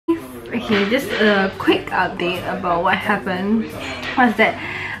Okay, just a quick update about what happened was that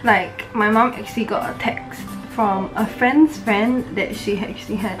like my mom actually got a text from a friend's friend that she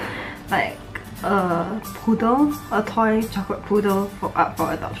actually had like a poodle, a toy chocolate poodle up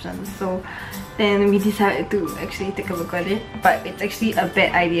for adoption. So then we decided to actually take a look at it, but it's actually a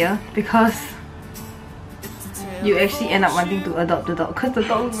bad idea because you actually end up wanting to adopt the dog because the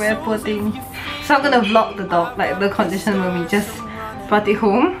dog is very poor thing. So I'm gonna vlog the dog, like the condition when we just brought it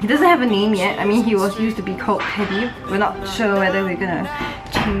home. He doesn't have a name yet. I mean, he was used to be called Teddy. We're not sure whether we're gonna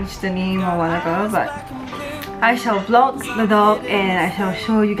change the name or whatever, but I shall vlog the dog and I shall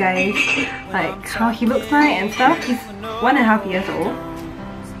show you guys like how he looks like and stuff. He's 1.5 years old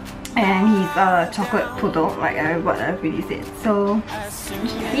and he's a chocolate poodle, like what I already said. So,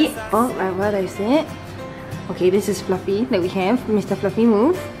 see, oh, like what I said. Okay, this is Fluffy that we have, Mr. Fluffy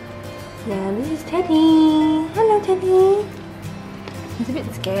Move. Yeah, this is Teddy. Hello, Teddy. He's a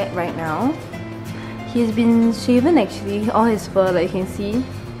bit scared right now. He's been shaven actually, all his fur, like you can see.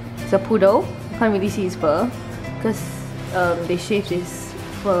 It's a poodle. You can't really see his fur because they shaved his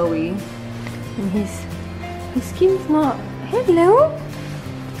fur away. And his skin's not... Hello?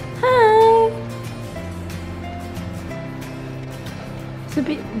 Hi! It's a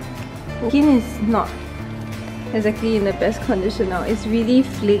bit... Skin is not exactly in the best condition now. It's really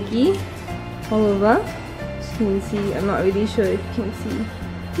flaky all over. As you can see, I'm not really sure if you can see.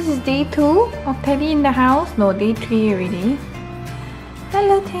 This is day 2 of Teddy in the house. No, day 3 already.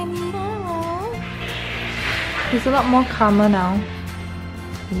 Hello, Teddy. He's a lot more calmer now.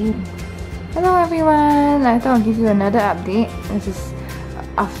 Ooh. Hello everyone. I thought I'll give you another update. This is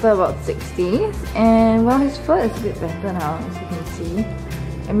after about 6 days, and well, his fur is a bit better now, as you can see.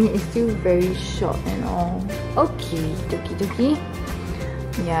 I mean, it's still very short and all. Okay, dokie dokie.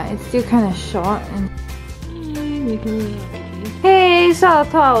 Yeah, it's still kind of short. And hey, so I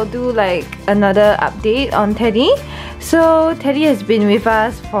thought I'll do like another update on Teddy. So Teddy has been with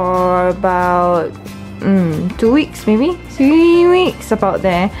us for about 2 weeks, maybe 3 weeks, about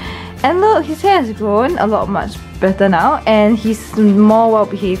there. And look, his hair has grown a lot much better now, and he's more well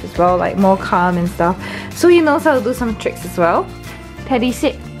behaved as well, like more calm and stuff. So he knows how to do some tricks as well. Teddy,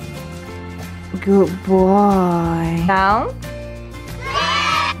 sit. Good boy. Down.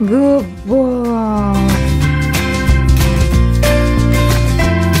 Good boy.